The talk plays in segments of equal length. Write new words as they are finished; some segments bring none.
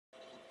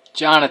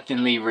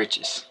Jonathan Lee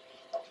Riches.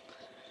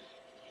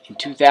 Back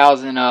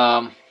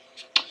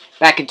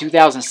in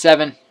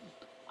 2007,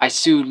 I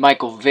sued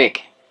Michael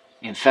Vick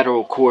in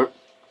federal court.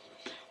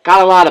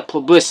 Got a lot of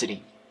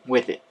publicity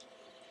with it.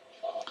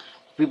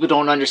 People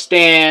don't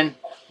understand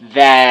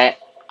that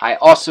I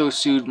also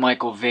sued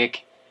Michael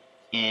Vick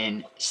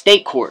in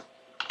state court.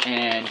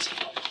 And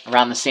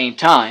around the same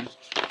time,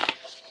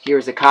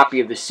 here's a copy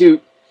of the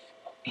suit,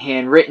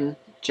 handwritten,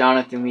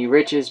 Jonathan Lee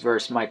Riches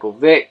versus Michael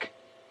Vick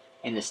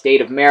in the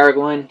state of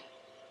Maryland,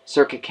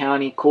 Circuit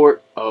County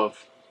Court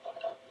of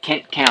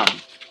Kent County.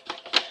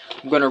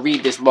 I'm going to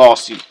read this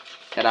lawsuit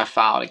that I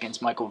filed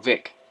against Michael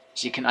Vick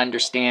so you can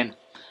understand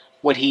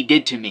what he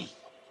did to me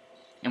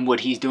and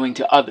what he's doing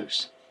to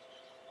others.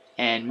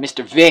 And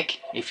Mr.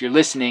 Vick, if you're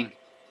listening,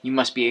 you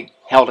must be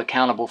held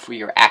accountable for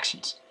your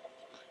actions.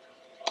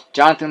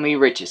 Jonathan Lee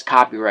Riches,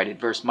 copyrighted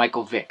versus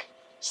Michael Vick.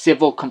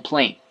 Civil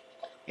complaint.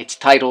 It's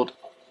titled,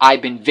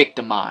 I've Been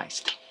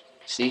Victimized.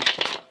 See?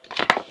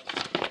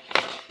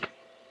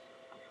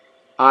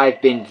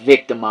 I've been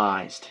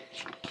victimized.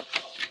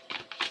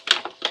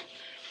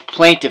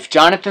 Plaintiff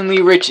Jonathan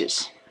Lee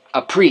Riches,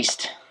 a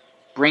priest,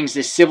 brings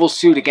this civil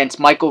suit against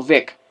Michael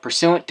Vick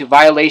pursuant to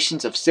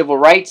violations of civil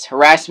rights,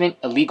 harassment,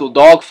 illegal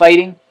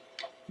dogfighting,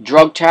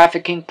 drug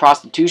trafficking,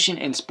 prostitution,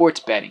 and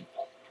sports betting.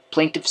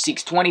 Plaintiff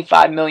seeks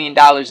 $25 million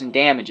in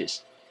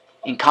damages.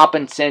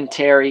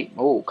 Compensatory.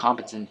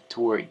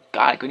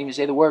 God, I couldn't even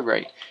say the word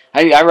right.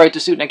 I wrote the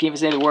suit and I can't even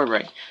say the word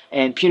right.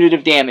 And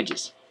punitive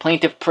damages.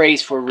 Plaintiff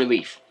prays for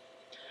relief.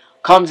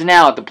 Comes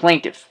now the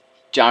plaintiff,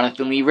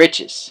 Jonathan Lee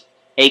Riches,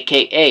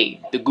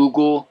 aka the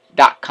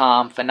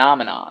Google.com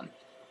phenomenon,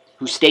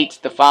 who states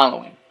the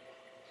following.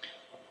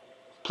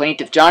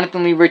 Plaintiff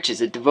Jonathan Lee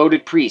Riches, a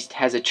devoted priest,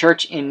 has a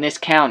church in this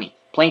county.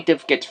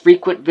 Plaintiff gets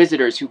frequent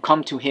visitors who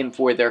come to him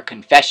for their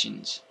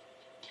confessions.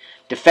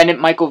 Defendant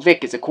Michael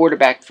Vick is a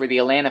quarterback for the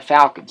Atlanta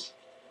Falcons.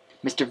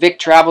 Mr. Vick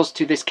travels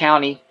to this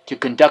county to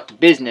conduct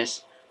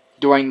business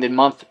during the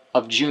month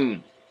of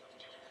June.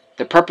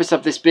 The purpose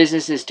of this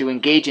business is to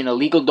engage in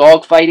illegal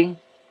dogfighting,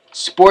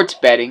 sports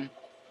betting,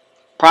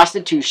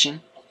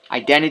 prostitution,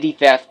 identity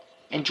theft,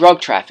 and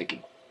drug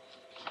trafficking.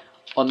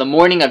 On the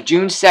morning of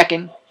June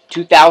 2nd,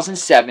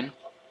 2007,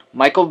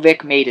 Michael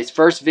Vick made his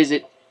first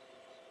visit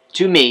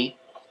to me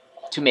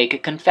to make a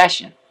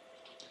confession.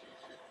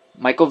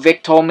 Michael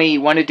Vick told me he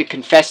wanted to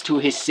confess to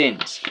his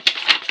sins.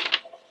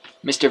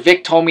 Mr.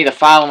 Vick told me the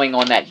following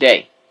on that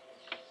day.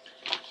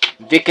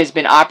 Vick has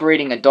been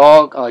operating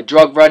a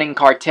drug-running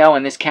cartel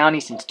in this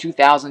county since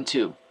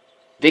 2002.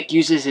 Vick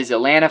uses his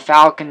Atlanta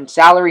Falcon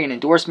salary and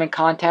endorsement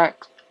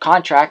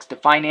contracts to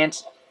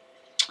finance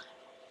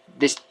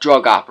this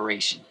drug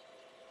operation.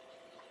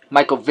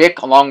 Michael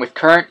Vick, along with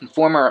current and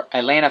former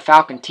Atlanta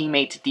Falcon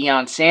teammates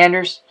Deion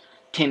Sanders,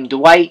 Tim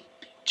Dwight,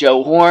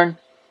 Joe Horn,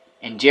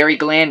 and Jerry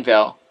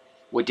Glanville,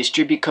 would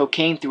distribute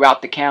cocaine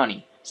throughout the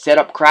county, set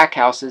up crack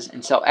houses,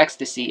 and sell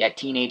ecstasy at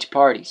teenage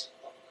parties.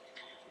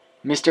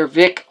 Mr.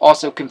 Vick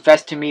also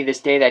confessed to me this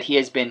day that he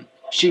has been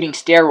shooting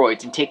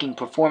steroids and taking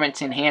performance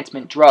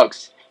enhancement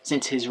drugs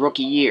since his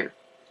rookie year.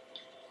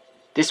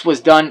 This was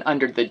done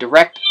under the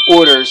direct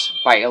orders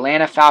by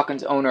Atlanta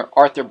Falcons owner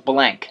Arthur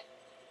Blank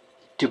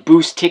to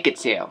boost ticket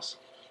sales.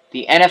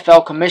 The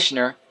NFL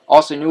commissioner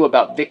also knew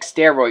about Vick's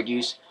steroid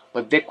use,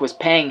 but Vick was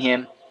paying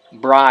him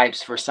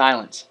bribes for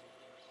silence.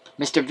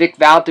 Mr. Vick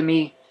vowed to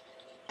me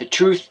the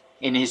truth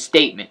in his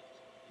statement.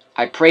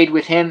 I prayed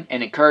with him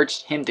and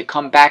encouraged him to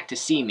come back to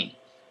see me.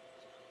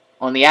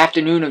 On the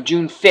afternoon of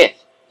June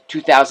 5th,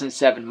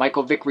 2007,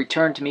 Michael Vick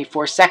returned to me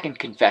for a second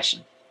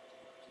confession.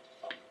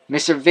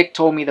 Mr. Vick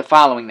told me the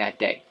following that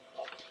day.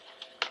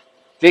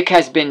 Vick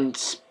has been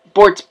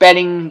sports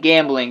betting,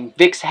 gambling.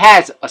 Vick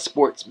has a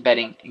sports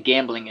betting and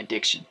gambling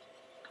addiction.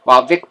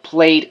 While Vick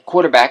played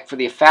quarterback for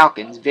the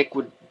Falcons, Vick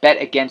would bet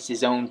against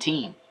his own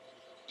team.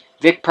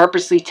 Vick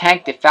purposely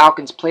tanked the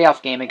Falcons'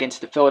 playoff game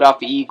against the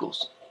Philadelphia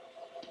Eagles.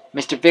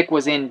 Mr. Vick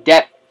was in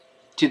debt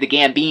to the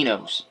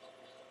Gambinos.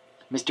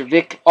 Mr.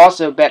 Vick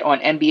also bet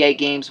on NBA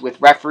games with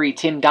referee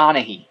Tim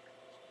Donaghy,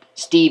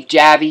 Steve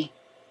Javie,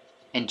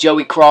 and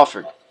Joey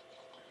Crawford.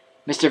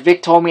 Mr.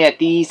 Vick told me that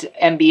these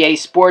NBA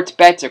sports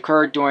bets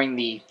occurred during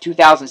the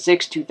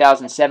 2006-2007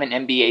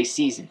 NBA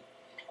season.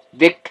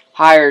 Vick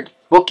hired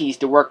bookies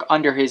to work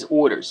under his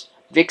orders.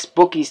 Vick's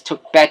bookies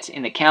took bets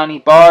in the county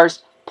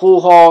bars,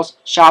 pool halls,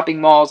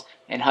 shopping malls,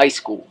 and high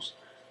schools.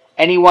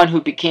 Anyone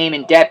who became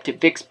in debt to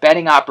Vick's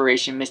betting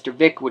operation, Mr.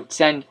 Vick would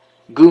send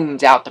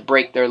goons out to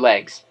break their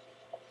legs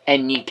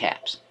and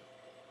kneecaps.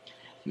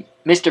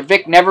 Mr.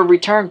 Vick never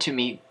returned to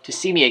me to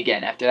see me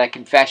again after that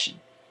confession.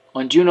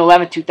 On June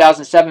 11,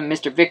 2007,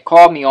 Mr. Vick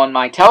called me on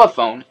my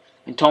telephone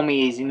and told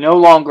me he's no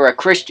longer a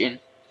Christian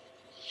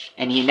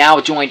and he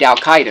now joined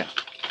Al-Qaeda.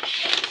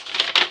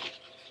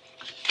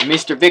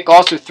 Mr. Vick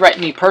also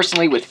threatened me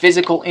personally with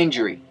physical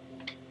injury.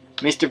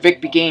 Mr. Vick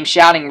began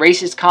shouting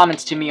racist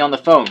comments to me on the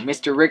phone.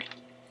 Mr.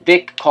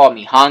 Vick called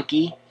me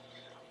honky,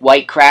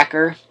 white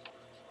cracker,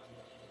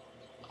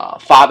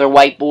 father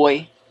white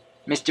boy.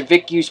 Mr.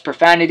 Vick used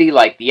profanity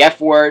like the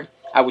F word,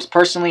 I was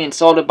personally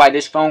insulted by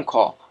this phone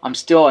call. I'm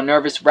still a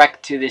nervous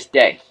wreck to this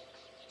day.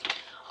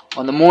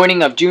 On the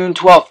morning of June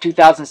 12,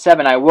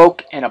 2007, I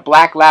woke and a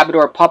black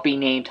Labrador puppy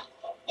named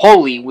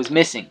Holy was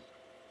missing.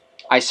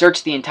 I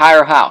searched the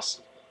entire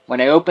house. When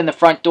I opened the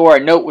front door, a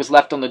note was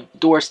left on the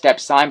doorstep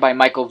signed by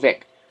Michael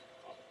Vick.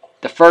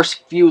 The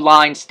first few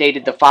lines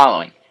stated the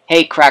following.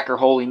 Hey, Cracker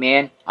Holy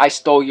Man, I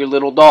stole your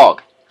little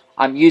dog.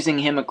 I'm using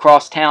him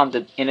across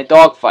town in a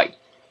dog fight.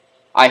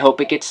 I hope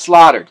it gets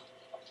slaughtered.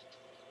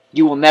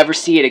 You will never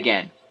see it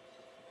again.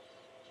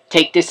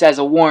 Take this as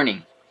a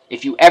warning.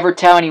 If you ever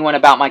tell anyone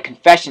about my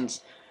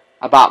confessions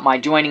about my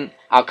joining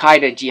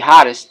Al-Qaeda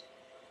jihadists,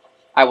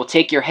 I will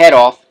take your head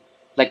off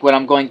like what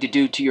I'm going to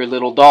do to your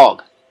little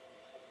dog.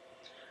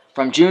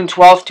 From June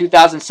 12,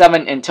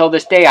 2007 until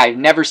this day, I have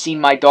never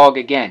seen my dog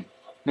again.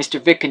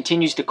 Mr. Vick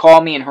continues to call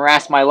me and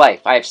harass my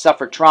life. I have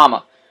suffered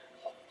trauma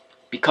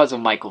because of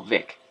Michael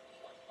Vick.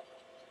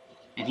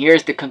 And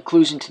here's the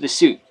conclusion to the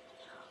suit.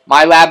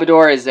 My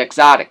Labrador is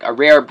exotic, a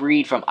rare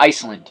breed from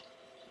Iceland.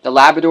 The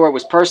Labrador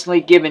was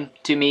personally given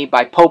to me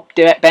by Pope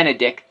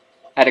Benedict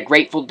at a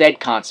Grateful Dead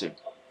concert.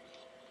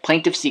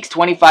 Plaintiff seeks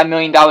 $25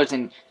 million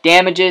in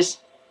damages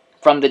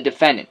from the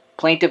defendant.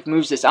 Plaintiff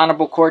moves this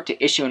honorable court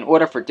to issue an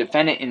order for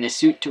defendant in the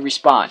suit to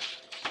respond.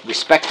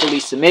 Respectfully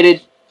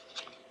submitted,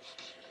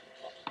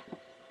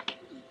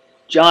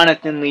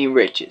 Jonathan Lee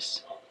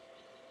Riches.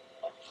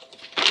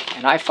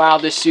 And I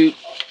filed this suit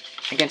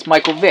against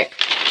Michael Vick.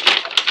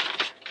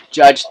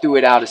 Judge threw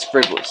it out as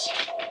frivolous.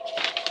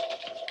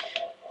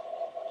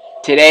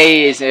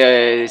 Today is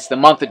the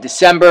month of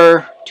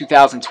December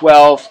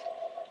 2012,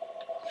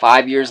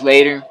 5 years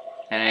later,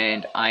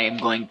 and I am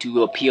going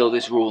to appeal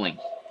this ruling.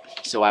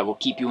 So I will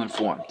keep you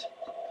informed.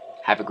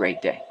 Have a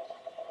great day.